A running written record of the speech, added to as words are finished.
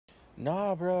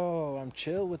Nah, bro, I'm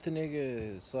chill with the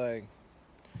niggas. Like,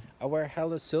 I wear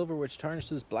hella silver, which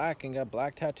tarnishes black, and got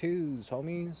black tattoos,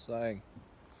 homies. Like,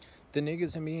 the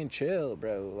niggas and me and chill,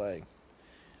 bro. Like,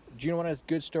 do you know what a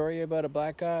good story about a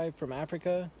black guy from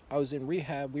Africa? I was in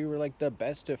rehab. We were like the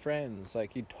best of friends.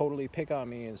 Like, he'd totally pick on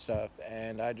me and stuff,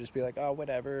 and I'd just be like, oh,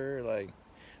 whatever. Like,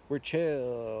 we're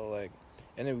chill. Like,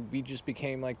 and then we just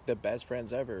became like the best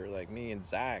friends ever. Like, me and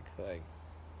Zach. Like,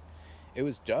 it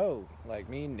was dope. Like,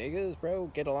 me and niggas, bro,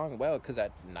 get along well. Cause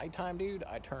at nighttime, dude,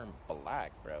 I turn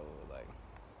black, bro.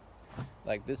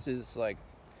 Like this is like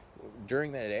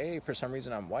during the day, for some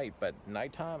reason I'm white, but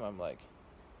nighttime I'm like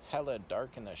hella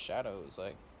dark in the shadows.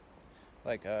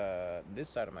 Like this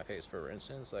side of my face, for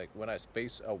instance, like when I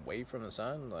face away from the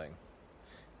sun, like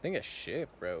think of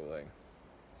shift, bro. Like,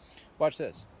 watch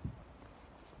this.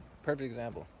 Perfect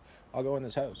example. I'll go in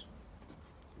this house.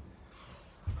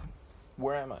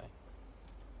 Where am I?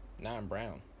 Now I'm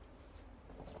brown.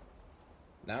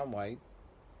 Now I'm white.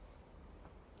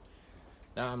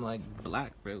 Now I'm like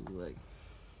black, bro. Like,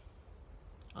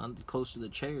 I'm close to the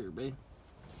chair, bro.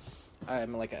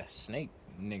 I'm like a snake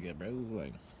nigga, bro.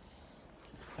 Like,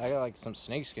 I got like some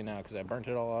snake skin now because I burnt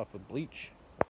it all off with bleach.